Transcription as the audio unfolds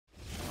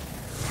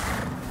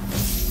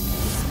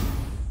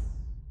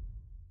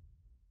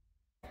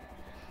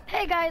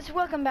Hey guys,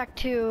 welcome back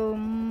to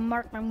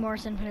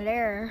MarkMcMorris Infinite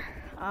Air.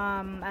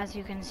 As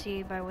you can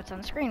see by what's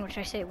on screen, which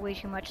I say way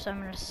too much, so I'm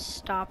gonna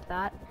stop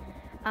that.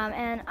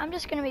 And I'm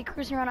just gonna be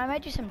cruising around. I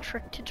might do some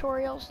trick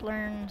tutorials,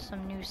 learn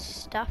some new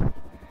stuff,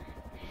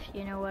 if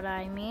you know what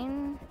I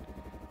mean.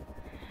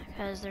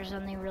 Because there's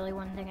only really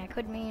one thing I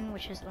could mean,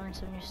 which is learn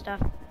some new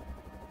stuff.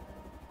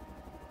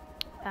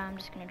 I'm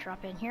just gonna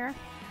drop in here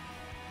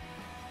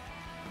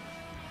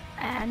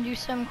and do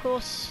some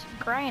cool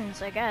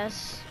grinds, I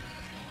guess.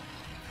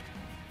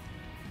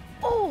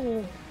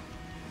 Oh!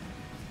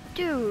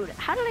 Dude,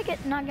 how did I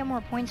not get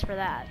more points for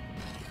that?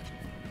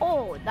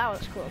 Oh, that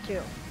was cool too.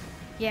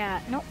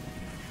 Yeah, nope.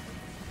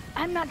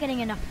 I'm not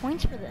getting enough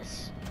points for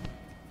this.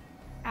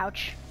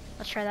 Ouch.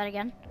 Let's try that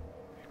again.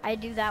 I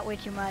do that way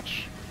too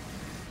much.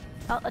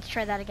 Oh, let's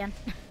try that again.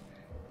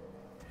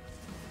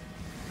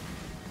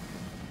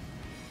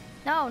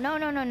 No, no,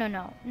 no, no, no,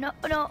 no. No,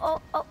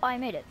 no, oh, I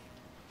made it.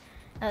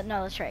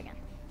 No, let's try again.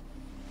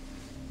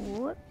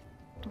 Whoop.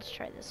 Let's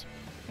try this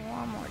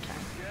one more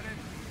time.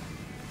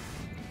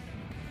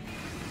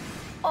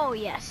 Oh,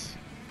 yes.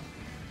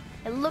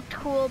 It looked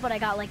cool, but I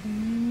got like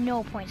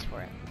no points for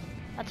it.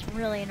 That's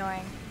really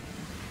annoying.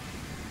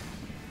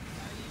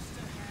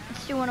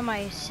 Let's do one of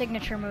my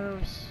signature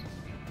moves.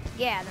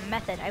 Yeah, the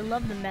method. I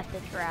love the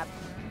method grab.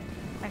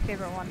 My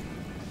favorite one.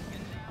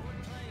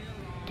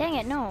 Dang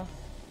it, no.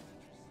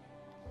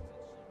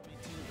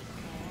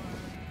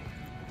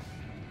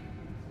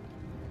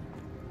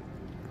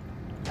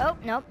 Oh,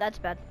 nope, that's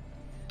bad.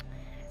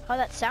 Oh,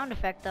 that sound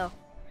effect, though.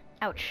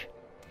 Ouch.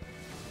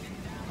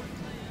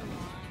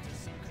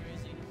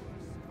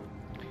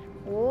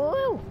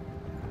 Whoa!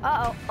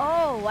 Uh-oh.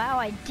 Oh, wow,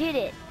 I did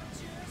it.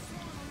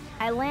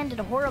 I landed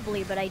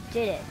horribly, but I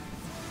did it.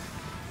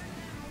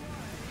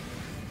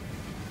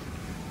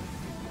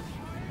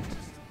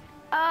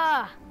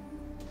 Ah!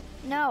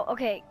 No,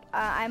 okay.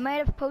 I might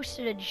have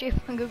posted a GIF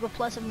on Google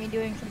Plus of me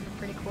doing something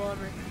pretty cool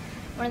over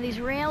one of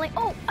these railing.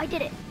 Oh, I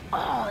did it!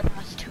 Oh, that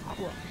was too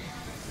cool.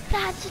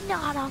 That's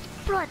not a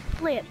front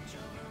flip.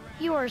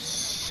 You are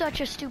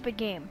such a stupid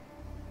game.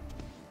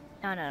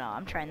 No, no, no,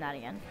 I'm trying that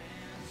again.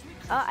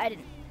 Oh, I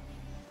didn't.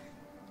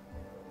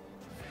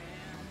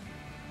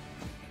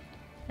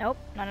 Nope,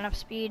 not enough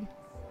speed.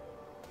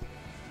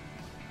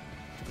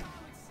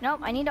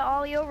 Nope, I need to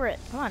ollie over it.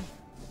 Come on.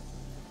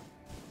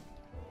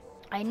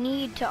 I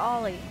need to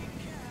ollie.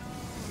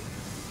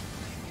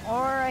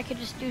 Or I could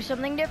just do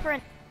something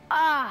different.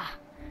 Ah!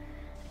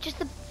 Just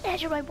the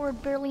edge of my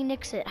board barely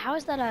nicks it.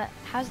 How's that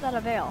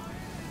a veil?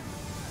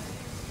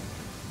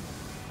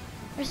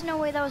 There's no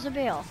way that was a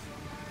veil.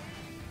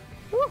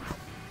 Woo!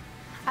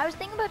 I was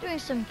thinking about doing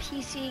some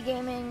PC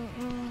gaming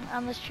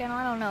on this channel.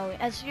 I don't know.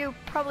 As you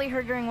probably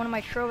heard during one of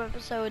my Trove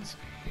episodes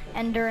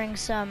and during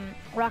some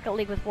Rocket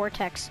League with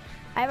Vortex,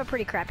 I have a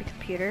pretty crappy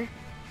computer.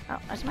 Oh,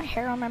 is my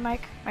hair on my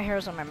mic? My hair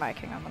is on my mic.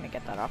 Hang on, let me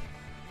get that off.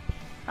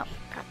 Oh,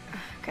 God.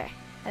 Okay.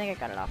 I think I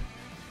got it off.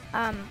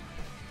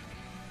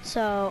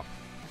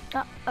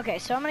 Okay,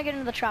 so I'm gonna get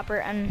into the chopper,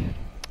 and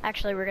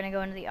actually we're gonna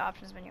go into the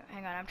options menu.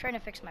 Hang on, I'm trying to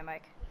fix my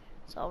mic.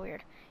 It's all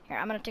weird. Here,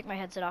 I'm gonna take my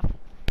headset off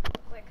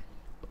quick.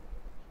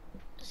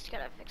 Just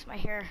gotta fix my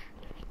hair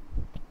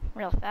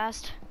real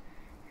fast.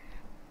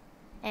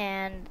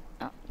 And,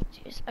 oh,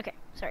 jeez. Okay,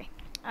 sorry.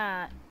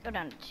 Go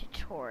down to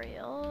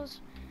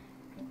tutorials.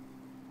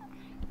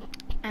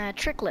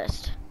 Trick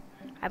list.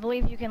 I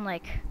believe you can,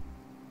 like,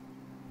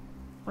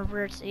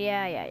 reverse.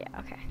 Yeah,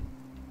 okay.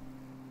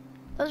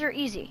 Those are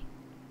easy.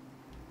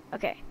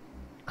 Okay.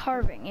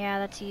 Carving. Yeah,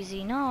 that's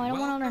easy. No, I don't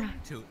want to learn.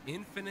 To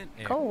Infinite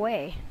Air. Go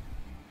away.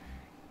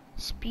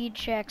 Speed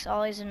checks,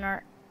 ollies and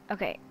art.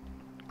 Okay.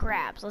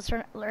 Grabs. Let's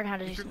learn how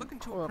to do some cool grabs. If you're looking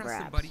to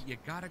impress somebody, you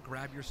gotta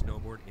grab your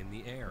snowboard in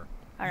the air.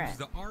 Alright. Use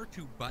the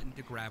R2 button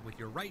to grab with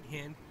your right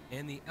hand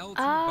and the L2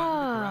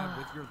 button to grab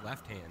with your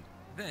left hand.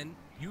 Then,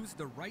 use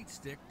the right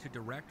stick to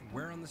direct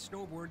where on the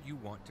snowboard you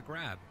want to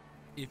grab.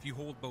 If you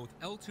hold both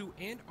L2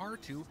 and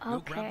R2, you'll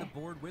grab the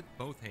board with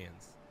both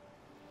hands.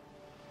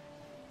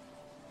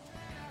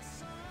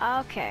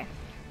 Okay.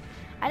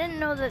 I didn't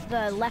know that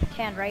the left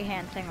hand, right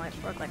hand thing would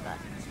work like that.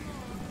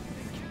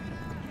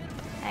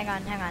 Hang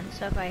on.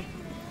 So if I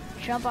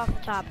jump off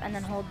the top and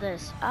then hold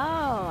this.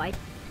 Oh,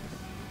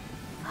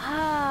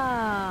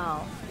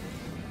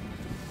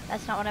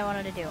 that's not what I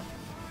wanted to do.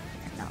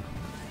 No.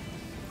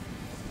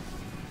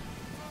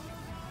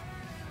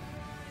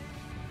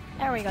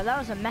 There we go. That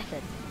was a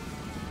method.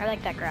 I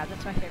like that grab.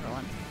 That's my favorite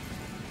one.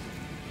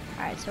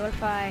 Alright, so what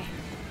if I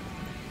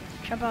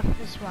jump off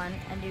this one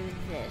and do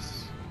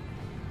this?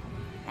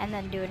 And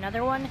then do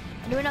another one,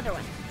 and do another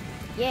one.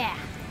 Yeah.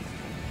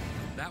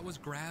 That was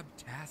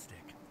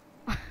grab-tastic.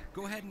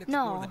 Go ahead and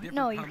explore the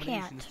different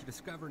combinations to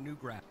discover new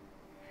grab.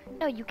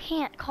 No, you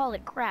can't call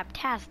it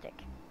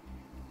grab-tastic.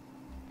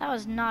 That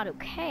was not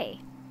okay.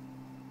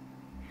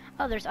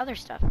 Oh, there's other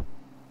stuff.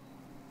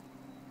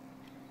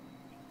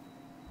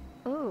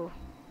 Ooh.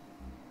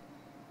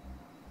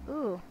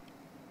 Ooh.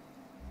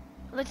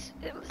 let's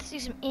see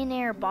some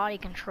in-air body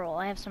control.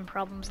 I have some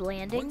problems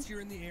landing. Once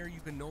you're in the air, you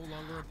can no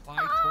longer apply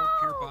torque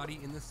to your body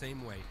in the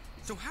same way.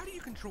 So how do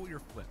you control your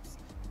flips?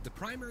 The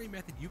primary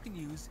method you can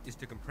use is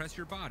to compress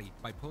your body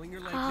by pulling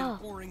your legs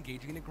in or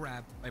engaging in a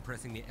grab by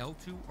pressing the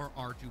L2 or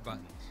R2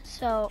 buttons.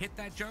 So hit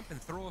that jump and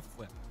throw a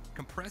flip.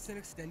 Compress and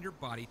extend your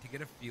body to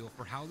get a feel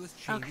for how this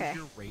changes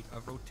your rate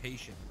of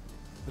rotation.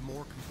 The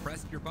more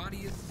compressed your body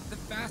is, the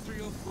faster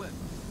you'll flip.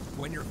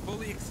 When you're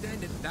fully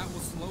extended, that will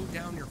slow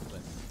down your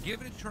flip.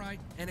 Give it a try,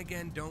 and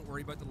again, don't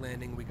worry about the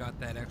landing. We got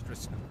that extra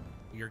snow.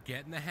 You're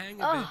getting the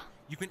hang of it.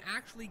 You can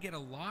actually get a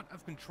lot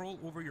of control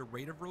over your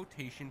rate of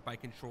rotation by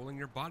controlling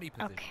your body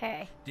position.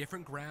 Okay.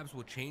 Different grabs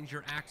will change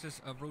your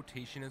axis of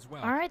rotation as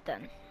well. All right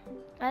then.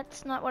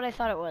 That's not what I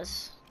thought it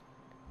was.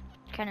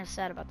 Kind of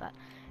sad about that.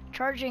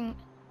 Charging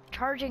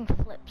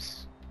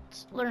flips.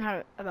 Let's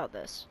learn about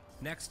this.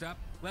 Next up,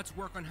 let's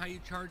work on how you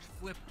charge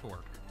flip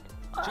torque.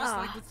 Just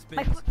like with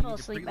spins, my foot fell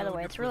asleep, by the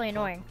way. It's really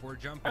annoying.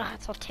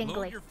 It's all tingly.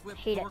 Load your flip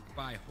Hate torque it.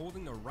 by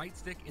holding the right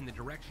stick in the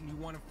direction you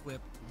want to flip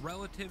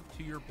relative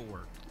to your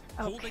board.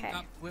 Okay. Holding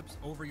up flips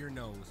over your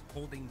nose.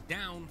 Holding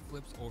down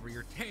flips over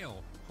your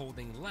tail.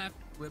 Holding left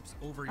flips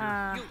over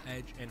your heel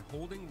edge. And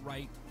holding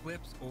right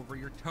flips over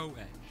your toe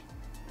edge.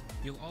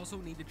 You'll also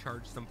need to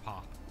charge some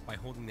pop by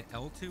holding the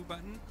L2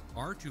 button,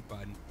 R2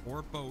 button,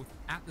 or both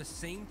at the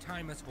same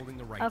time as holding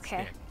the right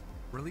stick.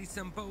 Release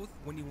them both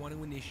when you want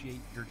to initiate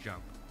your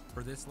jump.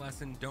 For this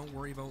lesson, don't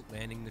worry about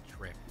landing the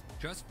trick.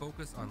 Just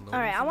focus on loading.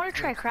 Alright, I want to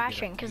try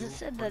crashing because it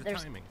said that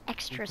there's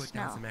extra put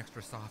snow. Down some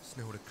extra soft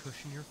snow to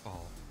cushion your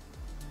fall.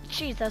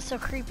 Jeez, that's so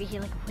creepy. He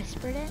like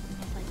whispered it,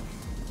 and it's like.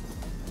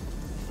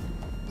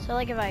 So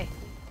like if I.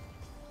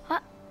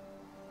 What?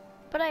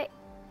 But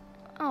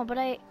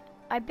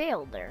I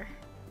bailed there.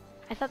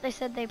 I thought they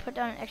said they put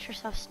down an extra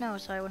soft snow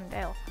so I wouldn't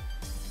bail.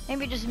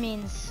 Maybe it just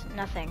means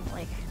nothing,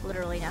 like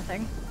literally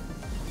nothing.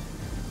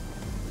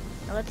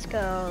 Now let's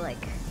go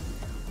like.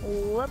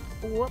 Whoop,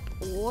 whoop,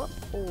 whoop,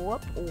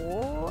 whoop,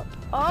 whoop.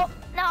 Oh,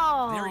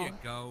 no! There you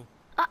go.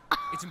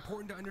 It's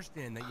important to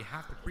understand that you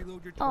have to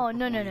preload your torque. Oh,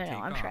 no,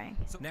 I'm off. trying.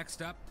 So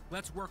next up,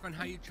 let's work on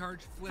how you charge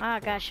flip Ah,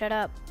 torque. gosh, shut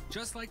up.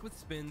 Just like with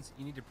spins,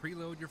 you need to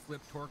preload your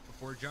flip torque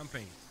before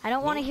jumping. I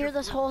don't want to Load hear your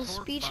this flip whole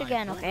torque speech by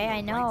again, holding okay? the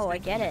I know, right I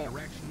stick get in it. the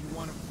direction you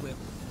want to flip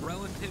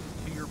relative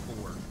to your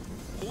board.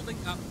 Holding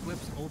up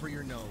flips over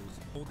your nose.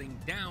 Holding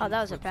down Oh,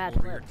 that was a flips bad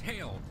over flip. your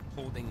tail.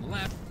 Holding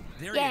left.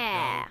 There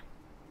Yeah! you go.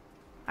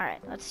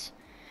 Alright,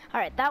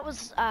 Alright, that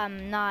was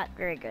not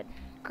very good.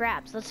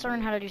 Grabs. Let's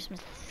learn how to do some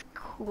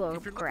cool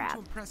If you're grab.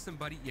 looking to impress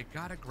somebody, you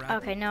gotta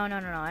grab. Okay, no.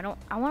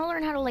 I want to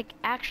learn how to like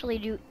actually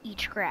do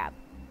each grab.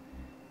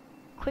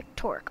 Quick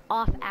torque,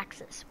 off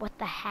axis. What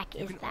the heck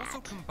is You can that? also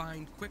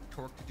combine quick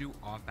torque to do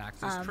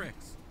off-axis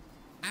tricks.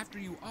 After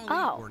you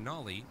ollie or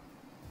nollie,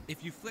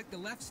 if you flick the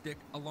left stick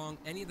along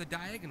any of the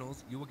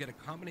diagonals, you will get a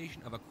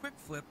combination of a quick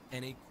flip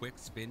and a quick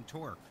spin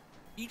torque.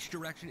 Each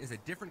direction is a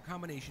different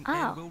combination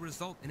and will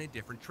result in a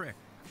different trick.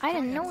 I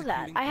didn't know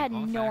that. I had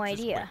no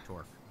idea.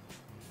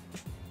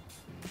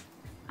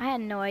 I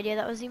had no idea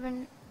that was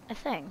even a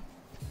thing.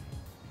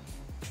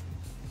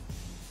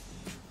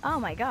 Oh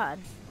my god.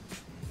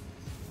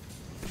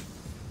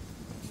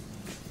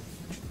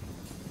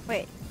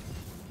 Wait.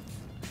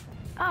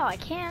 Oh, I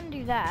can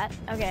do that.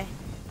 Okay.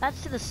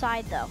 That's to the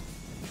side though.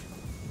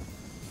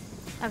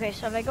 Okay,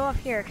 so if I go up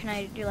here, can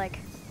I do like...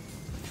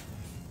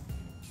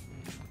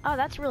 Oh,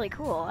 that's really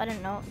cool. I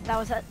didn't know that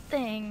was that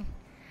thing.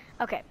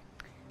 Okay.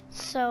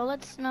 So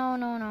let's... No.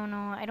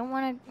 I don't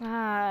wanna...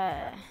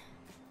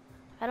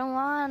 I don't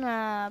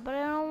wanna, but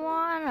I don't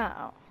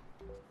wanna.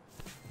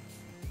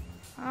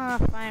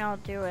 Fine, I'll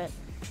do it.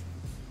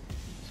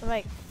 So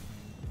like,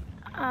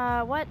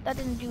 what? That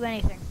didn't do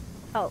anything.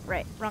 Oh,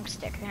 right, wrong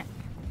stick.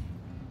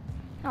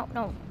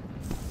 No.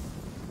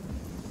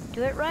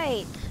 Do it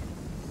right.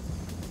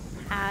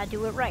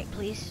 Do it right,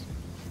 please.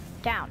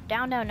 Down.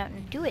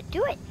 Do it.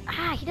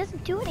 He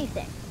doesn't do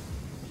anything.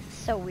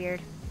 So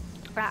weird.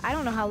 I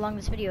don't know how long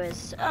this video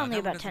is. Only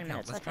about 10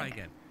 minutes, I think. Let's try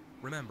again.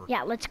 Remember.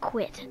 Yeah, let's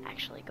quit,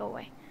 actually. Go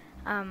away.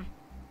 No.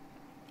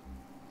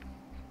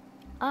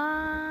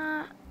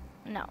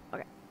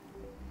 Okay.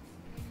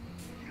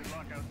 Good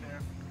luck out there.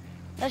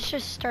 Let's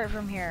just start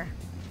from here.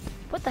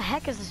 What the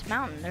heck is this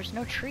mountain? There's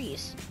no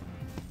trees.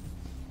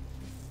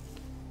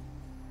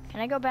 Can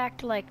I go back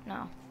to, like,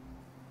 no.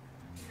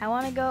 I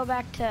want to go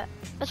back to...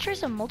 Let's try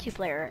some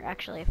multiplayer,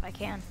 actually, if I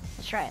can.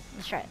 Let's try it.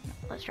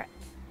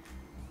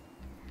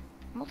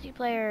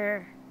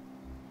 Multiplayer...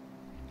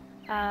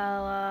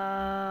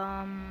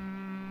 I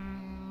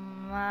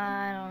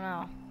don't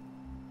know.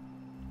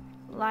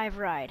 Live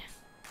ride.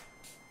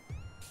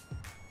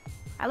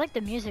 I like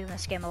the music in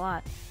this game a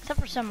lot, except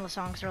for some of the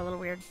songs are a little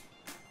weird.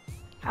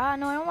 No, I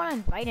don't want to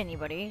invite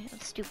anybody.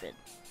 That's stupid.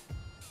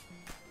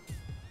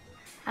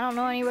 I don't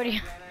know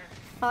anybody.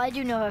 Well, I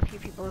do know a few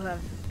people who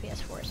have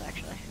PS4s,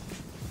 actually.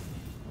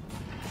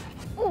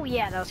 Oh,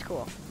 yeah, that was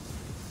cool.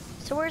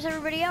 So where's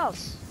everybody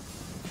else?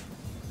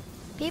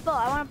 People,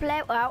 I want to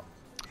play. Wow.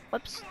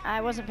 Whoops,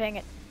 I wasn't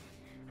paying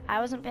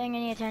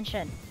any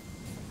attention.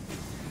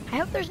 I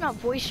hope there's not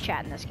voice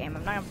chat in this game.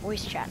 I'm not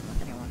voice chatting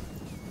with anyone.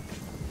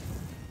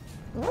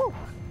 Woo!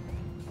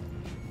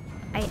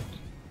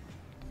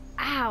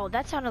 Ow,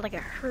 that sounded like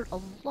it hurt a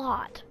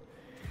lot.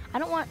 I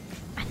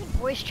think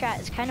voice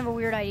chat is kind of a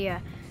weird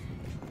idea.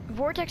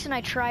 Vortex and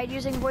I tried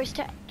using voice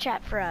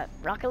chat for a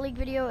Rocket League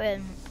video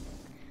and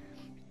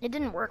it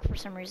didn't work for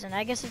some reason.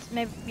 I guess it's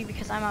maybe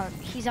because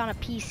he's on a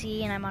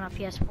PC and I'm on a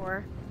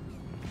PS4.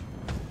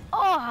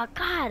 Oh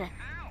God,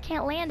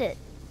 can't land it.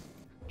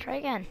 Try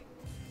again.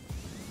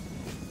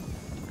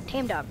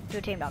 Tame dog, do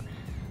a tame dog.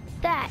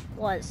 That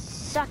was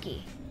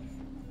sucky.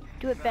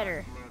 Do it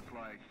better.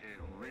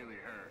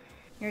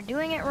 You're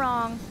doing it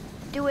wrong.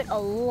 Do it a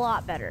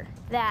lot better.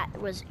 That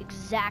was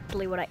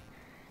exactly what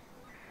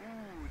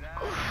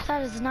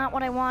that is not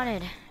what I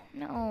wanted.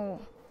 No.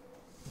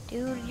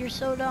 Dude, you're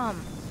so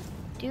dumb.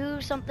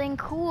 Do something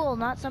cool,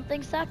 not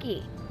something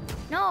sucky.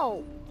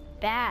 No.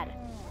 Bad.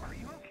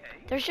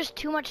 There's just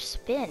too much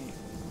spin.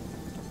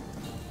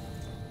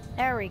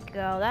 There we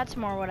go. That's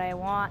more what I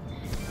want.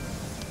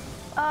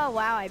 Oh,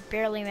 wow. I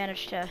barely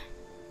managed to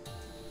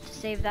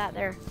save that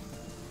there.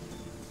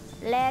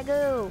 Let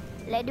go.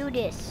 Let's do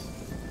this.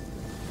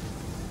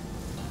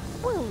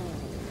 Woo.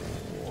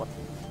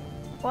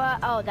 What?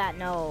 Oh, that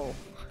no.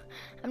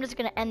 I'm just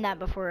gonna end that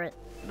before it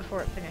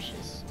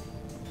finishes.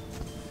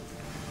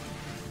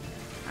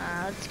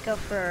 Let's go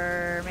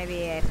for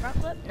maybe a front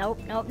flip. Nope.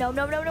 Nope. No.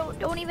 No. No. No.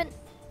 Don't even.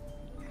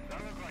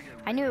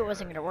 I knew it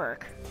wasn't gonna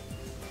work.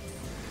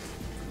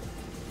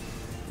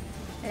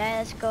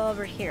 Let's go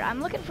over here.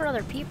 I'm looking for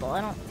other people.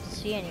 I don't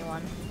see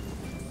anyone.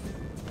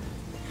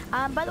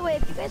 By the way,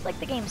 if you guys like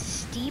the game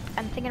Steep,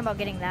 I'm thinking about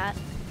getting that.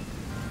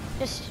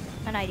 Just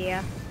an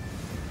idea.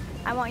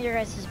 I want your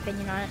guys'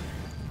 opinion on it.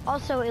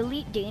 Also,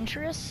 Elite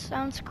Dangerous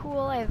sounds cool.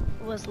 I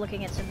was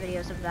looking at some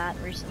videos of that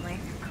recently,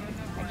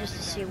 just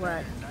to see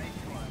what.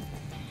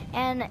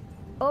 And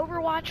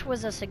Overwatch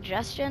was a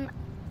suggestion.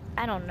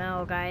 I don't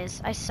know,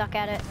 guys. I suck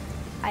at it.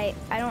 I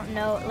don't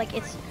know. Like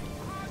it's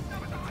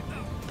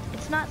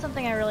not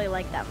something I really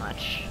like that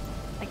much,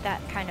 like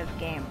that kind of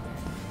game.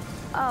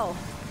 Oh.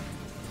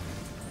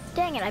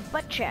 Dang it, I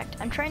butt checked.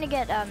 I'm trying to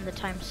get the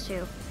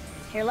 ×2.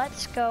 Here,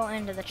 let's go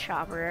into the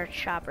chopper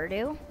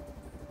do.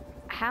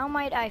 How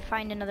might I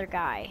find another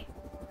guy?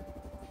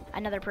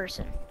 Another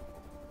person.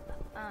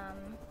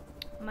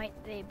 Might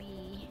they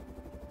be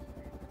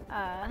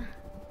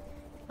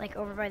like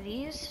over by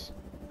these?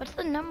 What's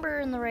the number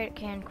in the right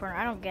hand corner?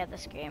 I don't get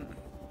this game.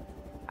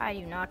 I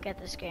do not get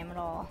this game at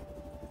all.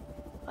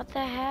 What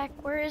the heck?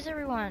 Where is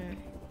everyone?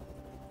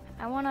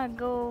 I wanna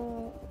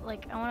go,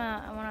 like, I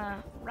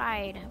wanna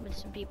ride with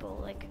some people,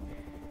 like,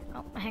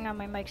 oh, hang on,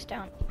 my mic's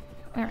down.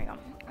 There we go.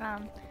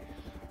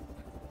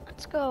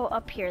 Let's go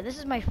up here. This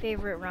is my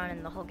favorite run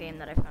in the whole game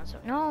that I found. So,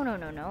 no.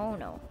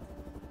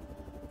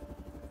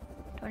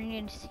 Don't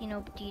need to see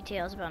no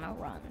details about no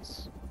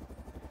runs.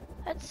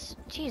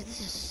 Jeez,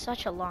 this is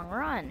such a long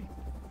run.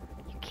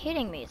 Are you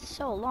kidding me? It's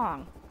so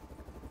long.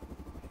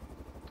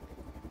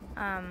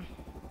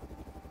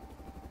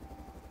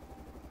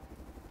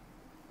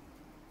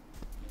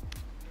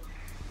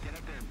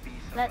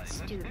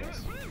 Let's do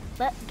this.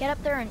 Get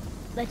up there and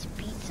let's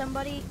beat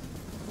somebody.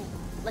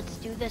 Let's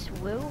do this.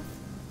 Woo.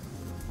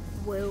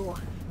 Woo.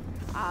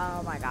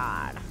 Oh my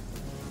god.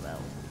 Whoa.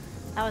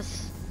 That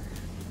was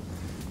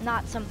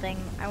not something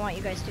I want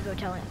you guys to go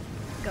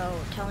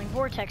telling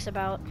Vortex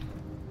about.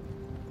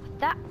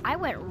 That I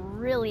went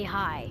really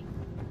high.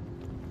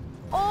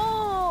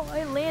 Oh,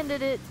 I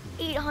landed at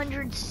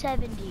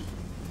 870.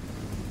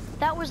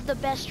 That was the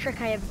best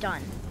trick I have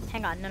done.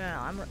 Hang on, no.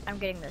 I'm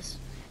getting this.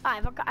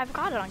 I've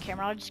got it on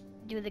camera. I'll just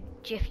do the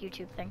GIF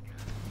YouTube thing.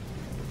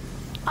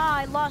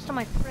 I lost all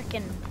my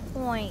frickin'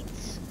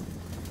 points.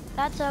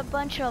 That's a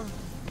bunch of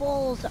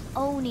bulls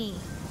oni.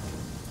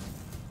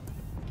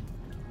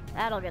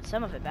 That'll get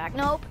some of it back.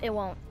 Nope, it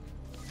won't.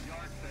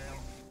 Yard sale.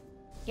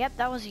 Yep,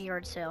 that was a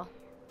yard sale.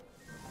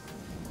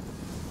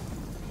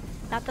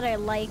 Not that I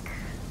like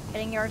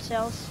getting yard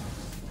sales.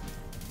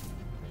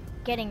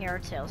 Getting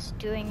yard sales.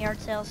 Doing yard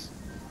sales.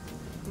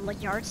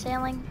 Yard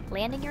sailing?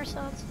 Landing yard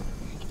sales?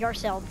 Yard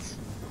sales.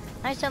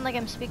 I sound like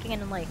I'm speaking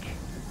in like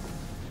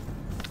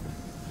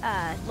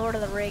Lord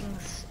of the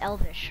Rings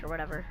Elvish or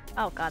whatever.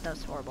 Oh god, that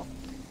was horrible.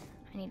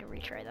 I need to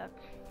retry that.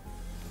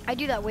 I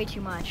do that way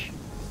too much.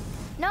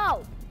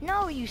 No,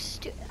 you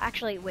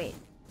actually, wait.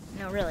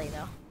 No, really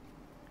though.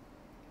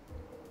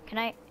 Can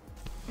I?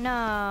 No,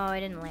 I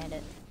didn't land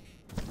it.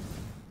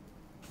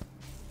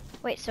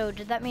 Wait, so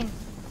did that mean?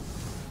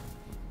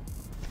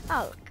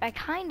 Oh, I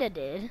kinda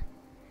did.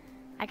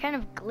 I kind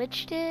of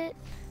glitched it.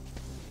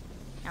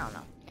 I don't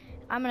know.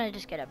 I'm gonna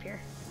just get up here.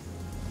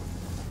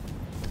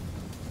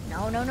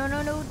 No,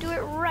 do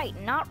it right.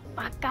 Not,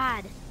 oh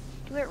god.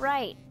 Do it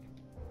right.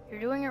 You're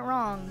doing it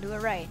wrong. Do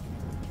it right.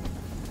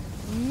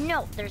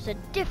 No, there's a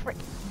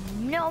difference.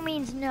 No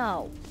means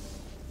no.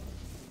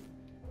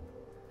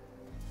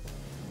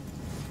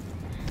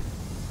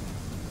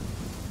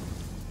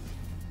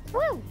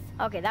 Woo!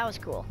 Okay, that was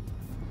cool.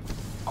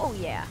 Oh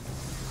yeah.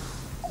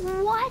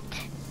 What?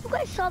 You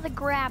guys saw the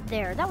grab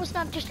there. That was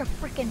not just a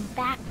freaking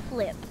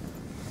backflip.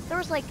 There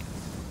was like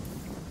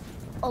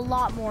a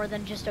lot more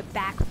than just a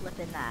backflip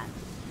in that.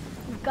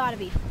 You've got to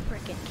be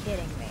freaking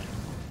kidding me.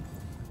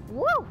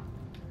 Woo!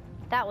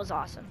 That was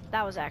awesome.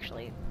 That was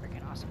actually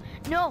freaking awesome.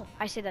 No,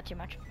 I say that too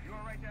much. You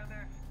all right down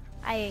there?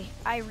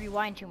 I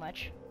rewind too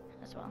much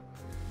as well.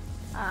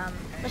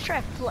 Let's try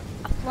a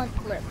flunt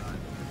flip.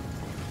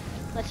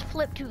 Let's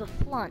flip to the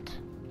flunt.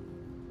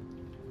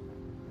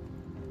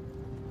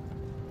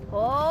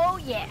 Oh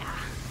yeah!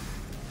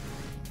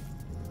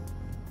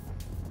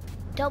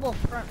 Double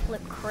front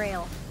flip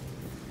crail.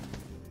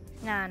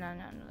 No.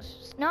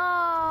 No,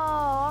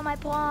 all my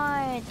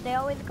points. They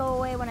always go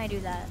away when I do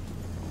that.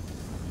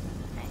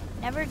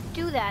 Never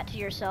do that to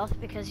yourself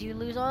because you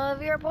lose all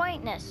of your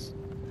pointness.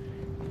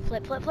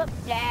 Flip.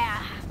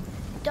 Yeah!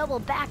 Double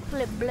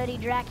backflip, bloody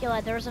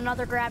Dracula. There was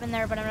another grab in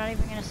there, but I'm not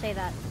even gonna say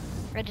that.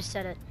 I just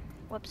said it.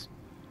 Whoops.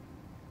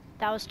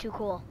 That was too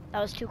cool. That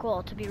was too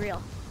cool to be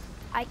real.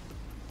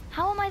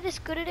 How am I this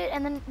good at it?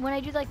 And then when I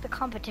do like the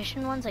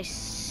competition ones, I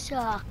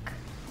suck.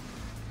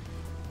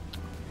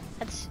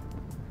 That's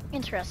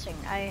interesting.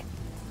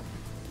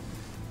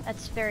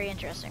 That's very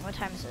interesting. What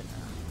time is it?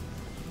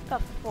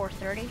 About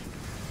 4:30.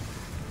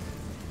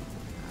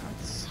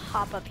 Let's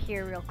hop up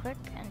here real quick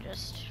and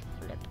just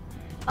flip.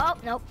 Oh,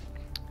 nope.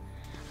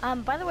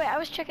 By the way, I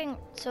was checking,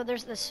 so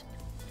there's this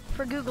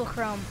for Google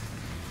Chrome,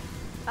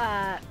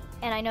 and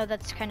I know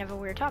that's kind of a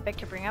weird topic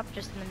to bring up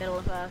just in the middle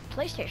of a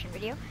PlayStation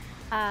video.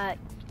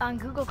 On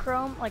Google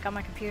Chrome, like on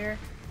my computer,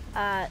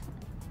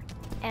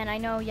 and I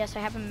know, yes, I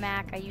have a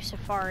Mac, I use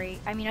Safari.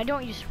 I mean, I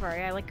don't use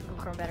Safari, I like Google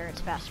Chrome better, it's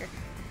faster.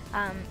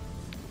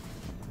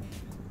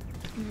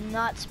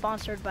 Not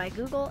sponsored by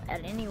Google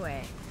at any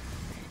way.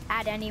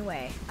 I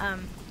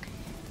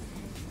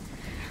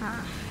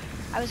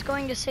was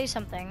going to say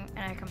something,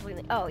 and I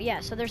completely, oh yeah,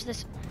 so there's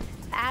this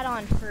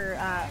add-on for,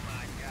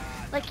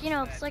 like, you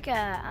know, it's like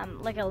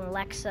like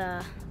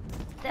Alexa.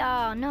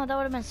 Oh no, that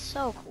would have been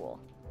so cool.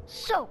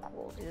 So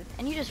cool, dude.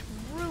 And you just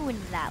ruined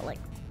that. Like,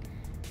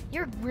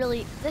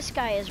 this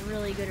guy is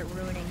really good at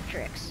ruining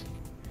tricks.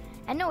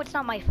 And no, it's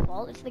not my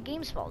fault. It's the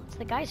game's fault. It's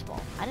the guy's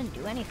fault. I didn't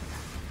do anything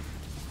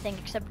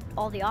except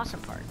all the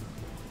awesome part.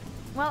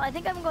 Well, I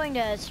think I'm going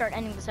to start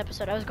ending this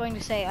episode. I was going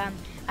to say, I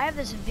have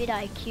this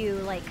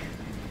vidIQ, like,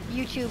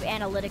 YouTube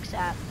analytics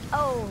app.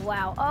 Oh,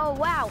 wow. Oh,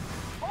 wow.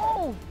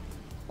 Oh,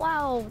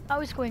 wow. I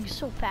was going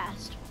so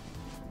fast.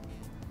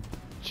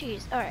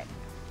 Jeez. All right.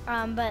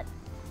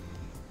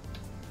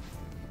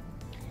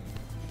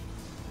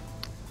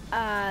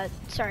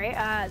 Sorry,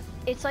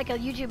 it's like a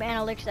YouTube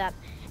analytics app,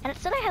 and it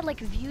said I had like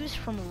views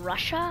from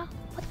Russia.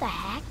 What the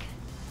heck?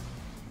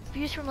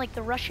 Views from like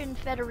the Russian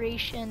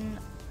Federation,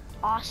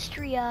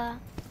 Austria,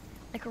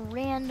 like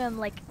random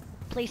like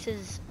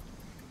places.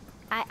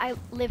 I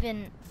live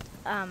in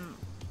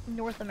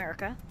North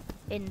America,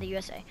 in the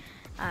USA.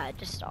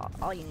 Just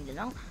all you need to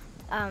know.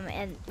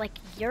 And like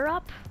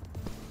Europe.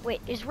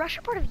 Wait, is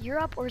Russia part of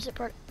Europe or is it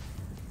part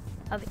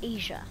of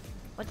Asia?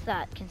 What's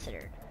that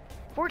considered?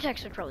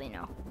 Vortex would probably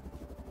know.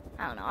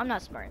 I don't know. I'm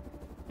not smart.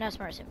 I'm not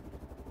smart as him.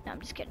 No, I'm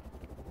just kidding.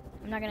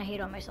 I'm not gonna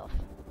hate on myself.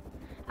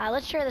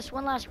 Let's try this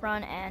one last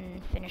run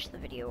and finish the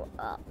video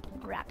up.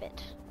 Wrap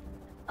it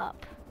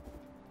up.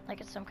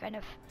 Like it's some kind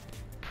of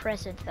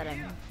present that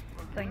I'm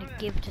going to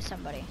give to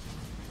somebody.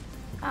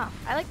 Oh,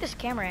 I like this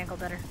camera angle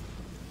better.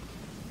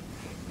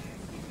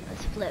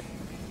 Let's flip.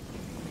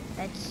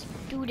 Let's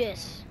do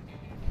this.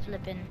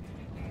 Flipping.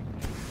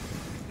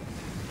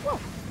 Whoa.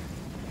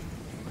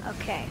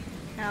 Okay.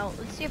 Now,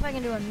 let's see if I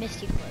can do a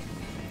Misty flip.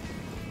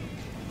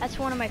 That's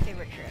one of my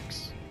favorite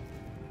tricks.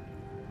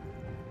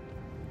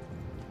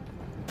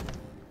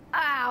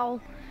 Ow!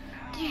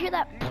 Did you hear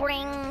that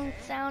pling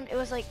sound? It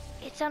was like,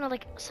 it sounded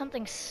like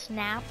something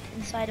snapped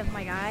inside of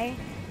my eye.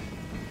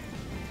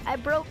 I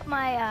broke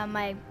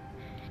my,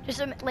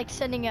 just like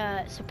sending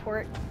a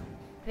support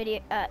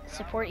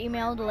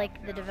email to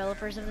like the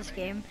developers of this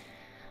game.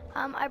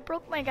 I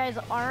broke my guy's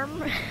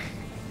arm.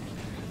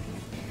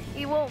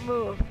 He won't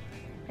move.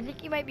 I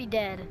think he might be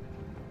dead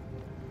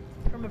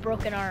from a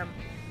broken arm.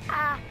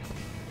 Ah!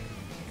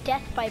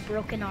 Death by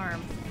broken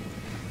arm.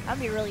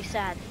 That'd be really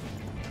sad.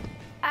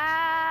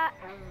 Ah!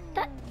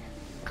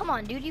 Come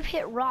on, dude. You've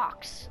hit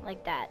rocks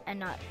like that and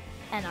not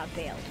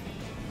failed.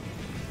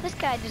 This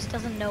guy just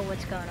doesn't know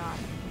what's going on.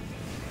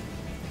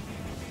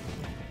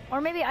 Or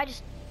maybe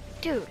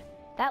dude,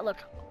 that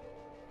looked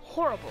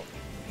horrible.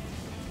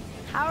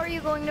 How are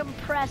you going to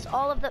press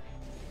all of the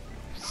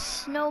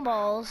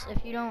snowballs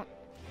if you don't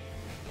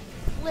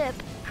flip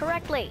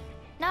correctly?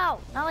 No,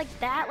 not like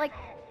that. Like,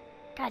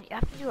 God, you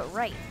have to do it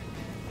right.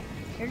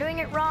 You're doing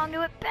it wrong.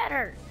 Do it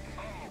better.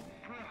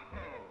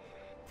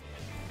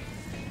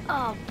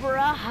 Oh, bro.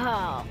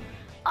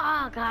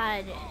 Oh,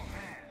 God.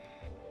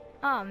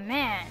 Oh,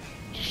 man.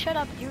 Just shut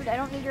up, dude. I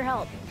don't need your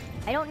help.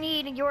 I don't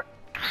need your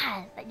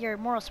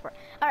moral support.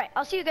 All right,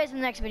 I'll see you guys in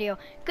the next video.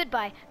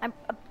 Goodbye. I'm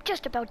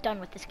just about done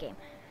with this game.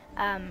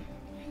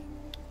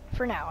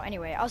 For now,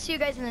 anyway. I'll see you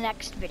guys in the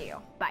next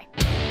video. Bye.